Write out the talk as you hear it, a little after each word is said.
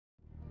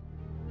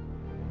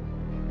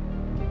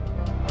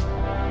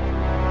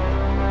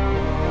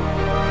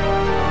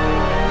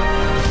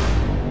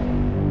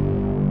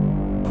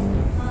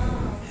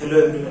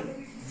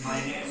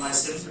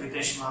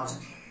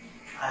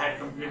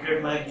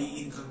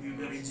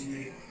Mechanical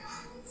Engineering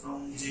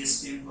from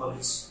JSTM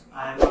College.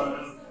 I am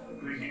a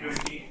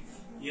 2020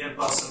 year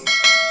pass out.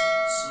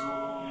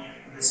 So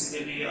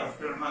basically,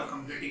 after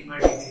completing my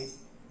degree,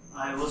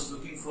 I was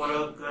looking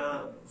for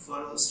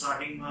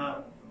starting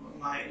my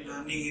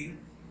learning in,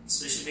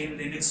 especially in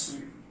Linux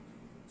field.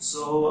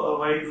 So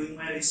while doing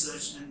my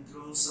research and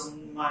through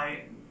some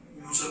my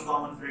mutual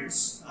common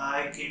friends,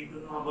 I came to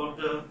know about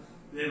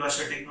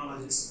WebAsha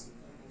technologies.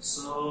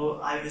 So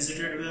I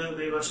visited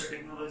WebAsha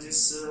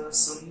technologies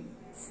some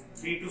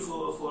 3 to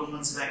 4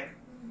 months back,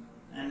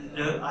 and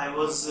I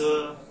was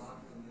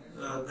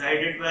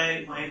guided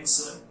by my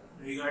sir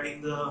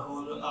regarding the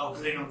whole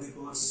outline of the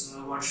course.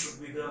 What should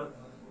be the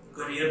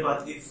career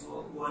path if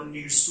one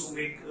needs to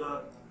make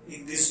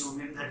in this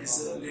domain, that is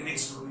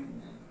Linux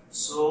domain.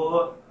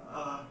 So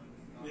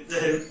with the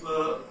help,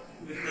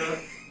 with the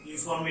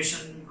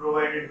information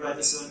provided by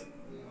the sir,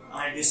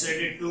 I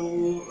decided to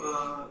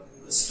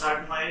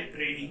start my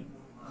training.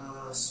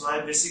 So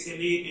I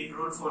basically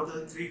enrolled for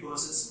the 3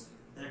 courses,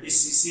 that is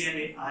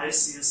CCNA,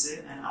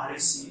 RHCSA and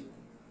RHCE.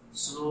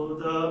 So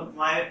the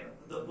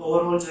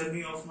overall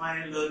journey of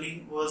my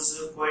learning was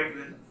quite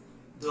well.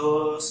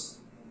 The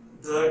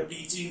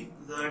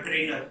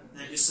trainer,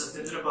 that is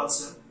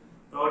𝒘𝒂𝒕𝒄𝒉𝒊𝒏𝒈,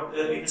 taught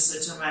in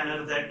such a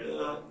manner that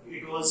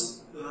it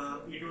was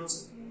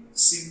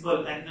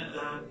simple and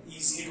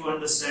easy to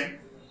understand,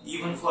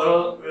 even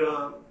for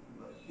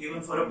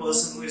a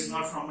person who is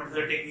not from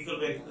the technical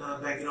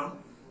background.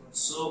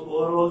 So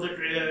overall, the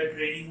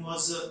training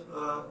was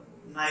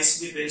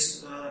nicely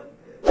based.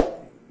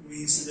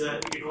 Means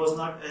that it was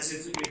not as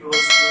if it was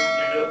going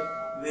at a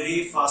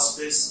very fast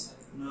pace.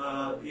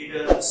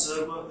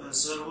 Sir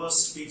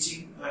was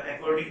teaching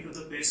according to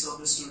the pace of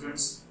the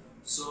students.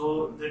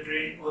 So the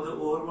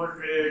overall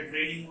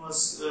training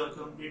was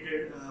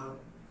completed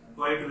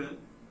quite well.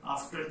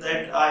 After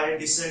that, I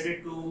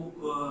decided to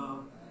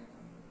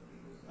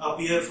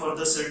appear for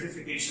the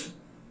certification,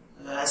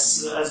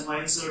 as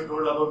my sir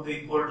told about the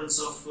importance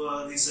of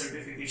the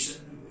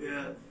certification,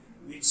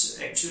 which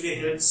actually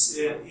helps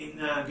in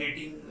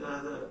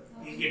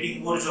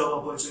getting more job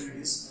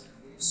opportunities.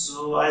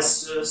 So I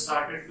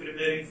started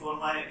preparing for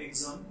my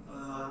exam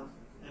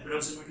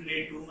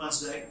approximately 2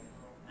 months back,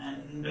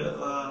 and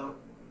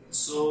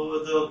so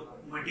the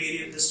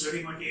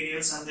study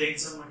materials and the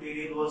exam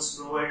material was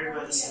provided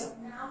by the sir.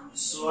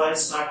 So I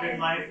started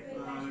my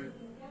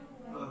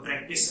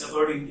practice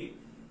accordingly.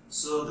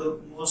 So the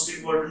most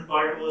important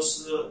part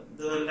was the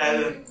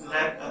lab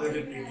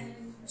availability.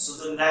 So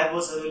the lab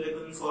was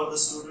available for the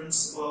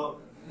students, for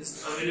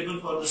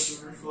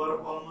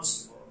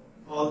almost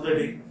all the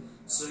day.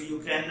 So you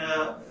can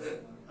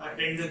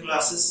attend the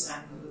classes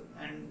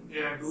and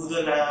do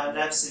the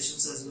lab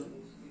sessions as well.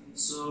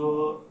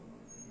 So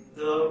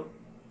the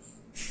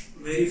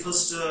very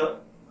first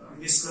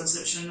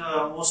misconception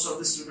most of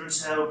the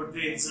students have about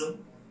the exam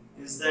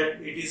is that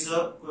it is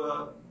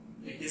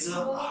a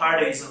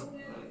hard exam,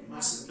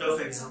 tough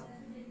exam,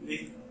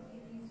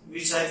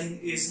 which I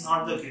think is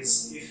not the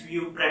case. If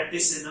you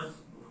practice enough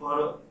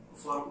for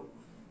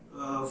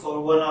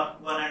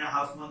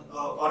 1.5 months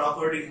or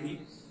according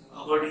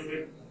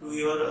to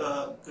your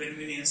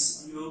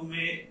convenience,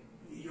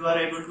 you are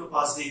able to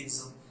pass the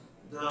exam.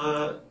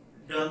 The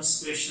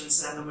terms,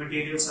 questions and the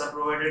materials are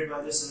provided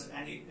by the sir,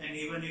 and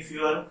even if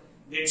you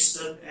get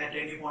stuck at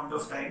any point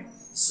of time,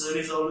 sir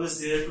is always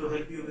there to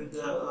help you with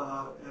the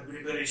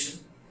preparation.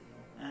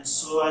 And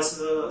so I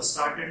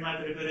started my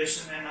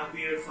preparation and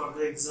appeared for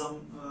the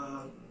exam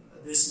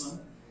this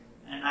month,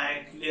 and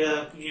I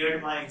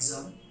cleared my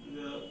exam.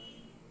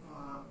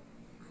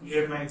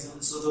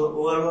 So the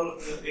overall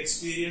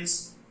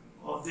experience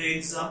of the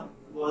exam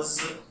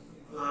was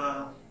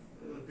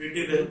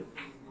pretty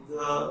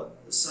well.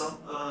 Some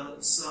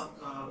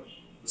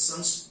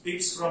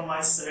tips from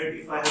my side,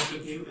 if I have to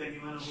give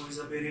anyone who is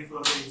appearing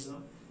for the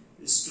exam,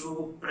 is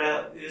to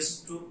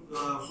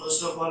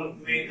first of all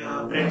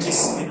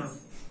practice enough.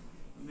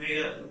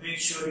 Make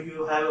sure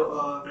you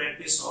have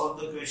practiced all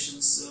the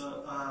questions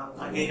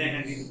again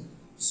and again,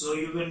 so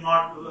you will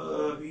not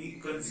be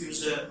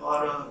confused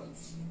or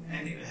have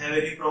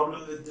any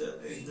problem with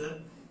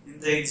in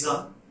the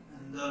exam.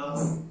 And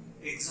the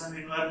exam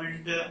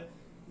environment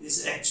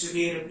is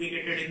actually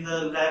replicated in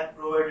the lab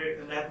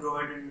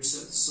provided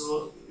itself.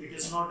 So it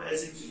is not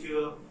as if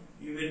you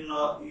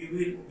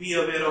will be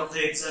aware of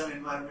the exam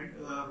environment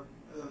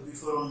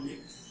before only.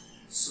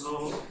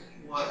 So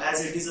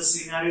as it is a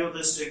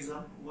scenario-based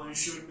exam, one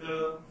should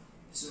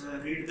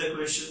read the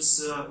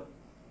questions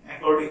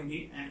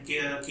accordingly and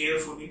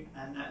carefully,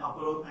 and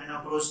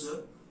approach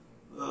the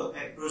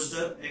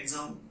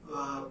exam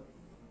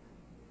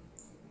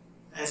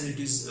as it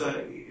is.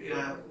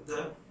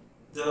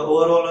 The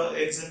overall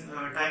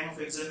time of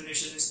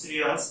examination is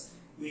 3 hours,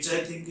 which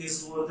I think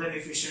is more than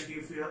efficient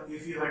if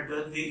you had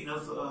done the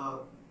enough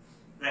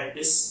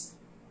practice.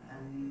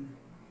 And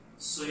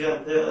so yeah,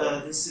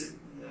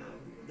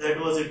 that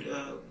was it.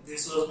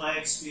 This was my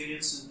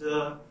experience with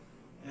the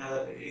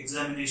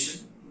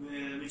examination,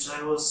 which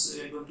I was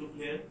able to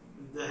clear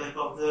with the help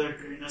of the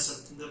trainer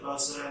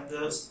𝒘𝒂𝒕𝒄𝒉𝒊𝒏𝒈 and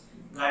the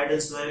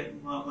guidance by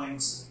my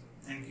sir.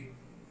 Thank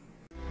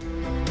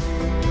you.